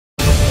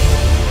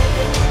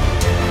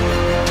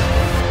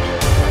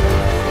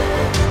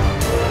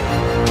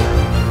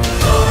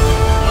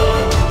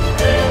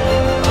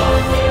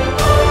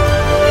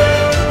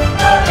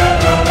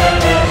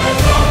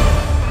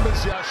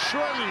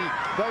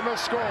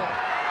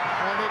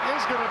And it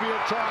is going to be a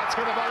try. It's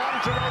going to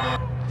belong to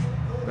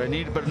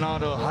Rynier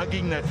Bernardo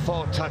hugging that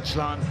far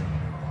touchline.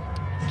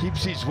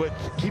 Keeps his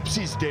width, keeps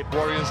his depth.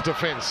 Warriors'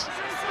 defense.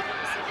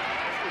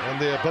 And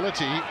the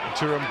ability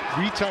to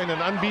retain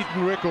an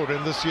unbeaten record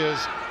in this year's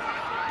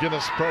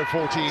Guinness Pro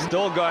 14.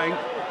 Still going.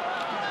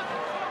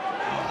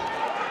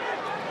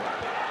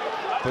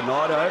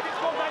 Bernardo.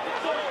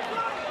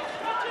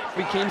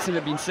 We Kempson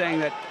have been saying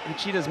that the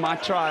Cheetahs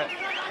might try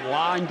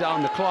wind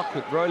down the clock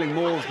with rolling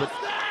mauls, but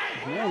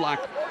more like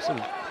sort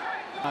of...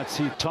 I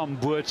see Tom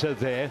Buerta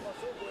there.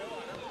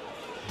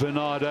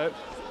 Bernardo.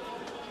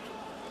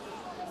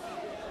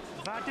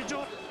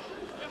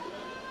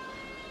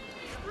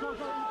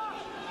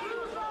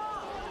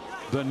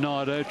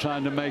 Bernardo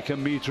trying to make a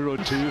metre or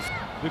two.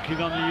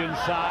 Looking on the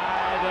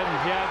inside, and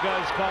here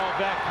goes Carl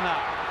back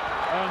now.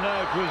 Oh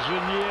no, it was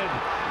Rynier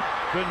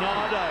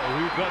Bernardo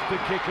who got the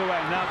kick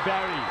away. Now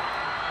Barry.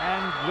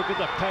 And look at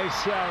the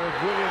pace here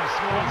of Williams.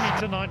 1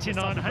 metre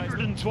 99,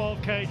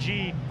 112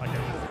 kg.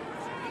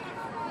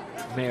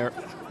 Mayer.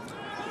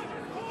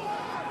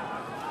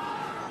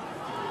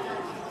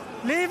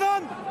 Leave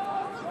him!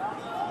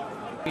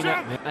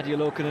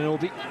 Adiolokan and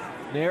Obi.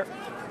 Mayer.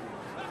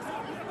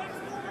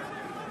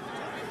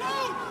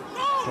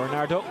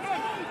 Bernardo.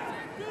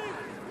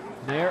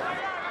 Mayer.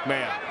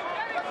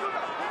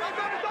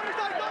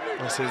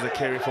 This is the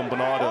carry from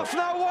Bernardo. Off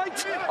now,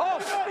 White!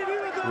 Off!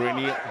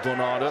 Rynier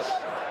Bernardo.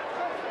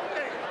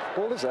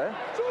 Ball is there.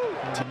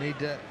 To need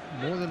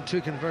more than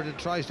 2 converted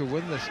tries to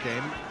win this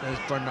game. There's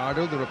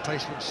Bernardo, the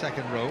replacement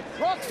second row.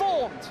 Rock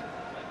formed!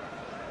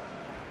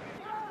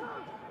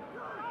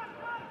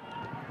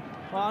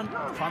 One.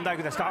 Van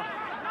Dijkですか?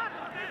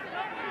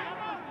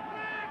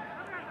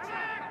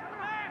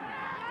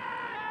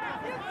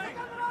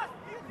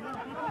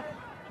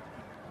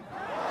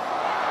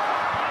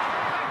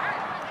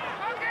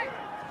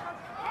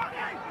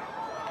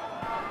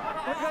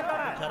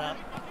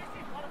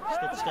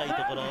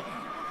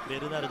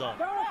 Bernardo.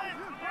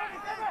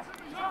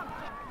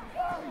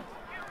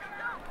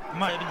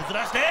 前にず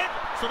らして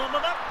そのま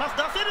まパス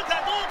出せるか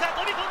どうか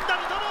飛び込んだ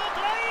三笘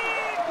トラ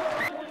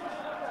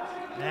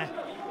イね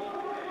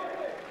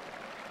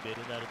ベル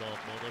ナルド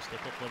戻して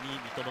ここに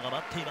三笘が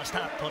待っていました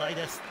トライ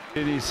です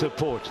Any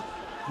support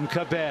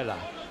Nkabela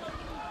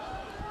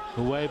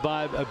away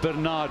by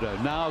Bernardo.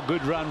 Now a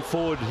good run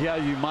forward here.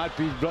 You might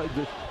be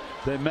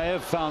they may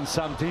have found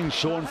something.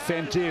 Sean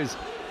Fenty is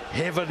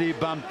heavily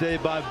bumped there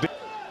by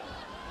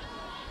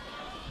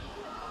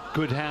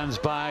good hands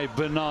by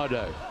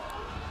Bernardo.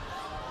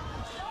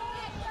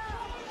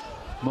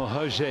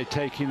 Mohoje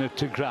taking it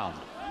to ground.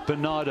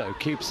 Bernardo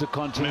keeps the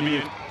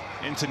continuity.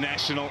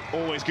 International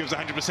always gives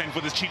 100%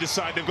 for this Cheetah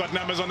side. They've got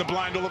numbers on the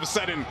blind. All of a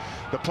sudden,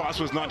 the pass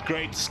was not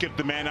great. Skipped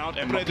the man out,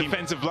 and the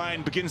defensive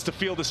line begins to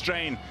feel the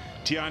strain.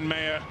 Tian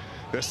Meyer,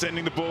 they're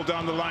sending the ball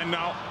down the line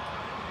now.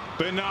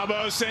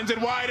 Bernardo sends it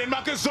wide, and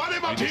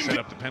Makazole set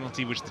up the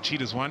penalty, which the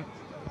Cheetahs won.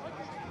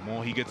 The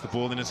more he gets the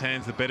ball in his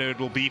hands, the better it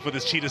will be for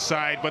this Cheetah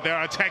side. But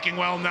they're attacking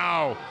well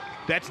now.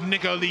 That's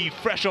Nico Lee,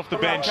 fresh off the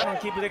bench. They're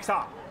at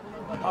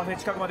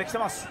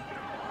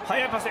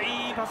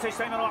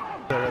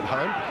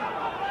home.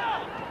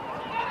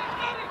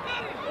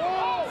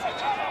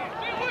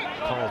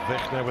 Paul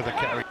Wechner with a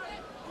carry.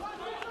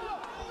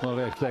 Well,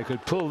 if they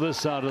could pull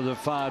this out of the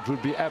fire, it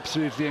would be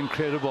absolutely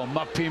incredible.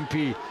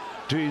 Mapimpi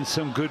doing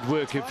some good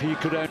work if he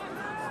could. Out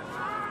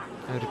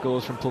it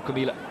goes from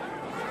Pokamila.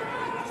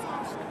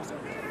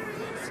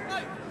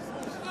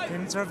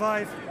 Didn't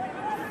survive.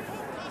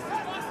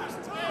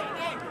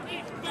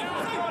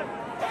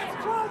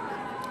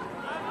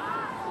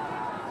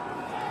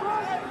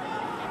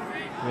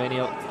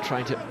 Rynier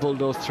trying to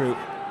bulldoze through.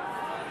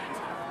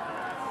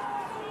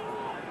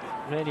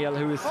 Rynier,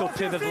 who is so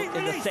pivotal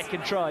in the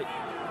second try.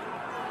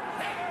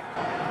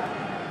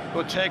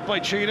 Good take by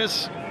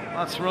Cheetahs.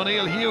 That's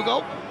Rynier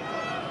Hugo.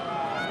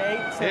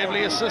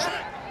 Heavily assisted.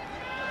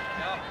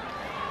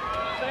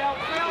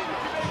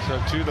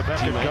 So to the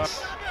back of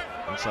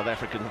And South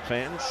African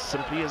fans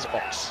simply as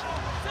Ox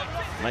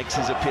makes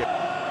his appearance.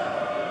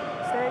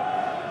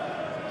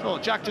 So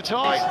Jack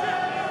Detoy,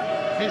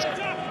 he's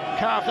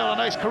carved out a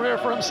nice career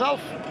for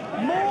himself.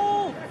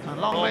 A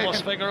long way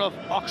figure of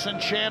Ox and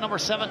Chain, number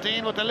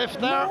 17 with the lift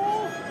there.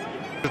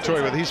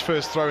 Detoy with his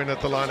first throw in at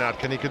the line out.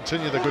 Can he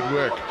continue the good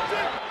work?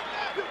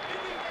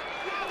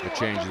 A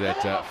change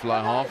that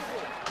fly half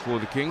for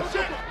the Kings.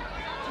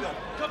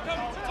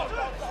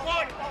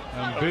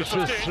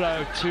 Ambitious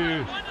throw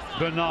to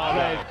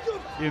Bernardo.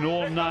 In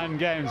all 9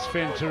 games,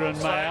 Fenter and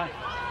Meyer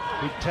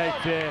who take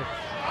there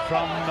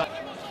from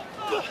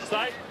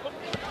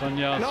Van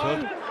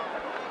Jaarsveld.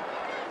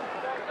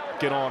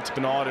 Get on to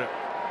Bernardo.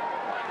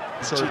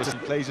 He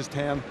plays his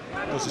 10,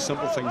 does the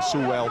simple things so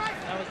well.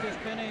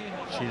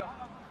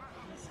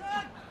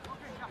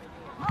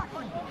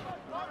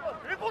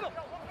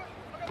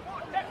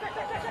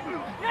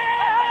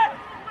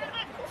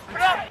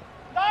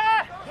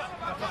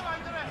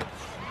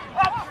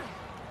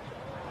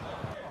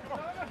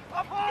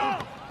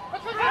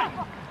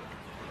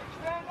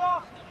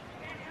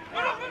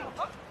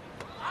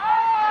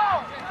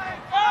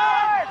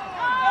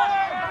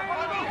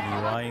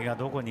 は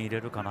どこに入れ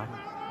るかな。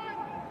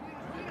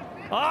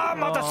ああ、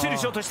またスチール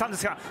しようとしたんで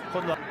すが、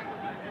今度は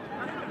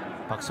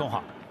パクソン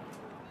ハ。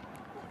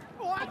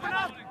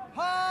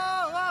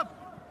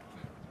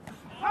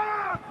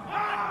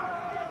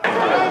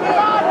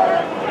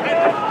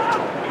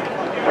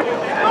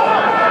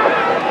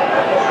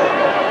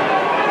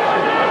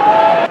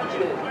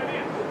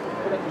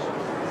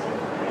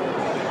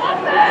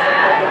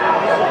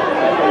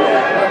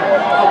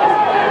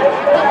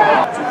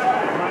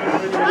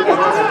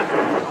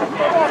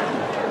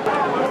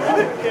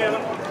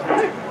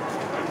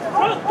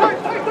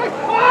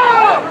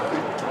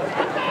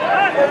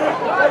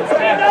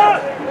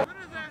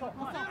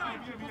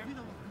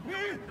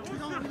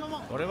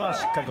これは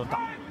しっかり取った。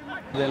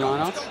Their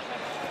lineouts.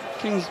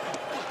 Kings.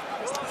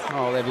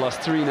 Oh, they've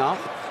lost 3 now.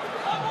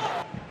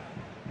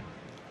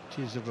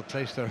 Chiefs have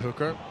replaced their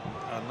hooker,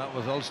 and that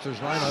was Ulster's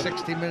lineout.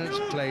 60 minutes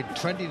played,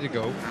 20 to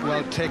go.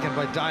 Well taken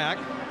by Dyack,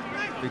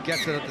 who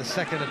gets it at the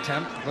second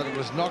attempt, but it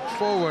was knocked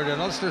forward, and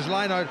Ulster's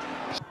lineout.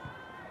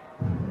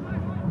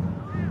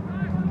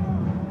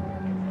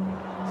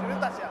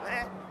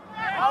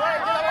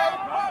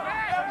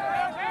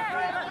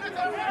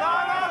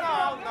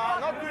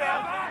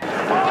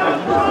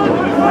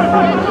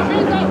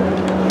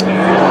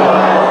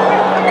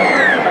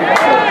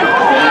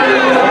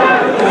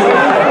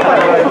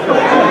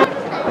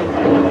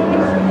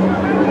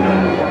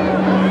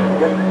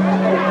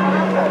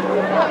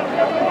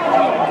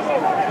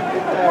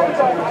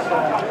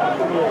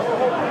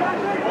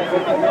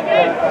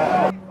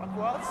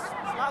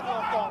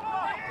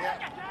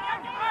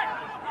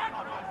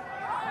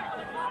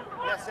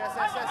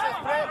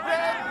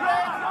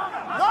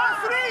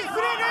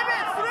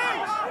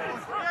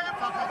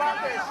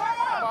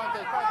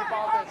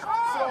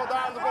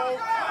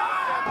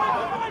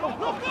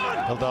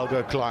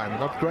 Hidalgo climb,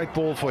 not great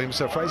ball for him,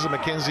 so Fraser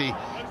McKenzie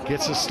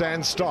gets a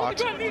stand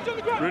start.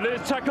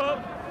 Release tackle.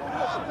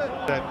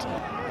 That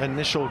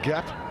initial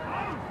gap.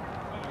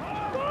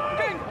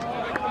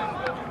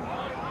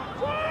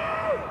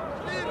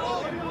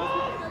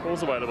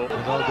 Ball's available.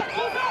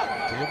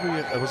 Delivery,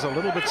 it was a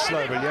little bit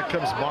slow, but here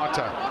comes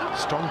Marta.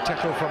 Strong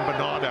tackle from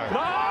Bernardo.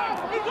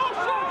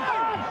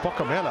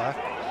 Pocamela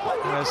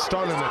has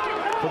stolen it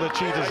for the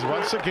Cheetahs.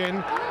 Once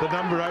again, the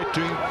number 8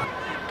 doing...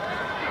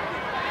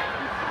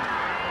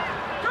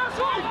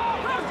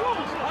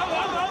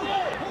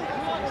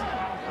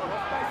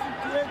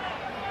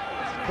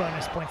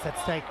 Bonus points at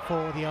stake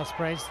for the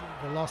Ospreys.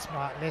 The loss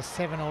by less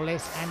 7 or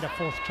less and a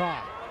 4th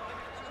try.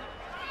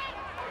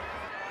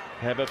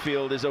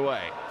 Haberfield is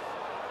away.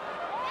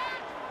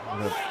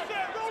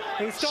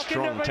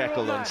 Strong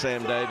tackle on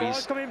Sam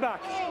Davies. Coming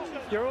back.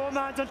 Your own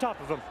man's on top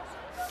of him.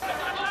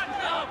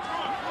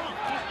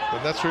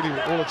 And that's really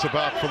all it's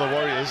about for the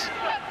Warriors.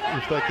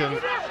 If they can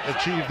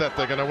achieve that,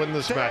 they're going to win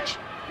this match.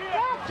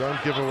 Don't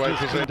give away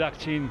possession.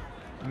 Conducting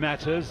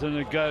matters, and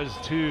it goes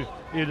to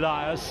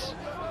Elias.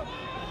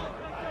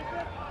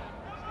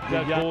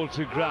 That ball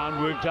to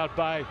ground worked out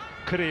by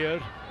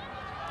Creer.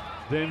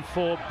 Then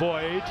for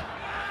Boyd.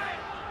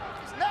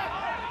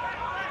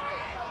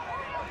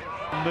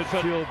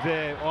 Midfield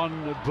there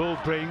on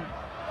Bullbring.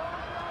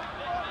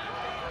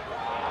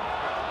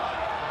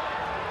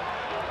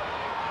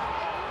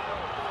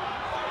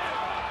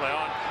 Play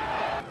on.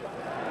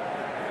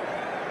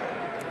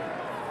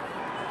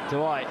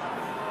 Dwight.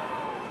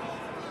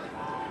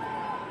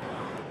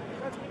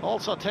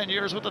 Also 10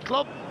 years with the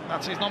club.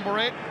 That's his number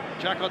 8,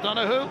 Jack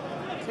O'Donoghue.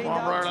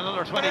 Former Ireland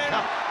under 20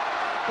 cap.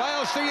 By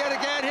Ulster yet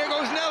again. Here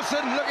goes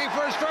Nelson looking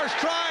for his first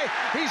try.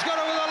 He's got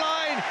over the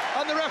line,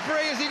 and the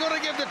referee, is he going to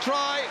give the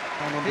try?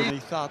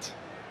 Underneath that.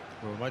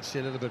 Well, we might see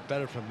a little bit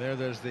better from there.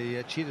 There's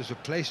the Cheetahs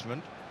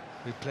replacement.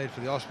 We played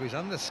for the Ospreys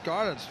and the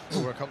Scarlets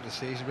over a couple of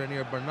seasons.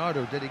 Rynier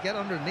Bernardo. Did he get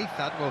underneath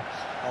that? Well,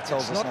 it's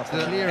not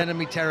the clear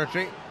enemy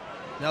territory.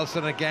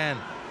 Nelson again.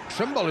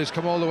 Trimble, who's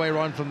come all the way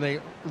around from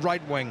the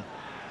right wing.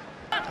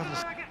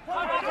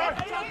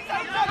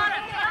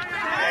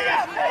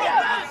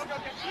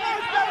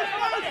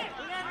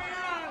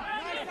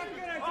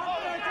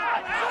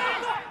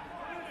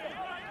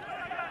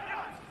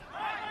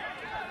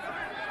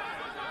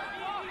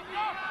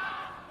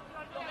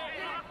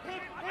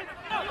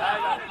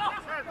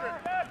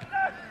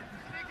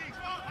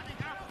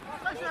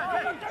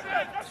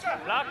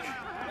 Lock.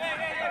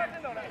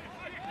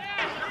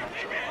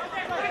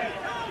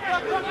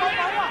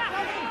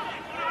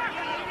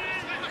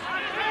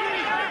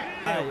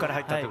 ここから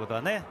入ったってこと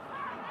はね。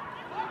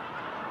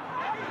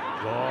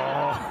お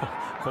お、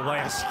小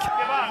林。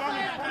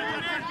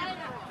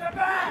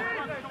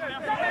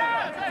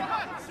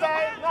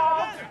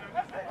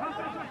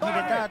入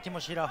れたティモ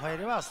シー・ラファエ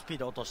ルはスピー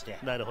ドを落として、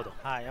なるほど、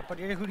はい、やっぱ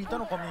りレフェリーと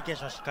のコミュニケー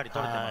ションしっかり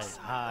取れてます。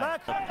はい、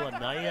ここは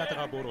内野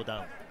がボールをダ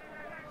ウン。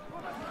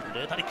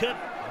レータリック、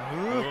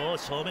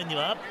正面に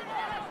は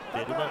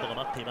ベルナードが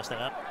待っていました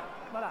が、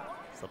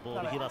さあボ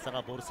ール日和さ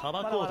がボールさ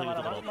ばこうという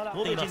ところ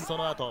をいます。そ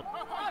の後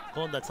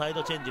今度はサイ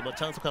ドチェンジも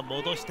チャンス感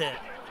戻して、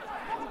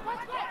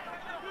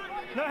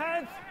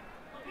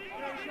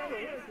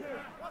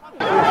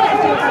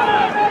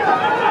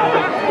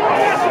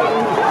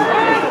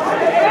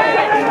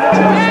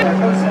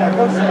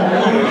も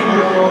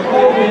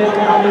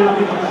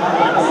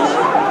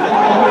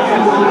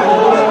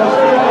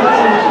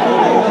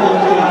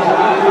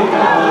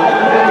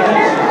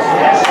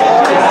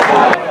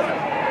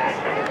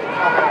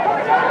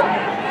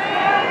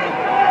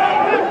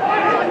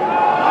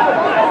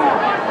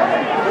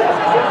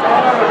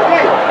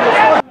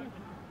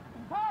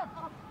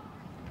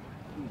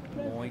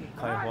う一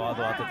回フォワー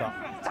ド当てた。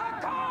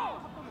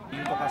イ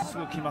ンドがす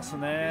ぐ来ます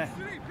ね。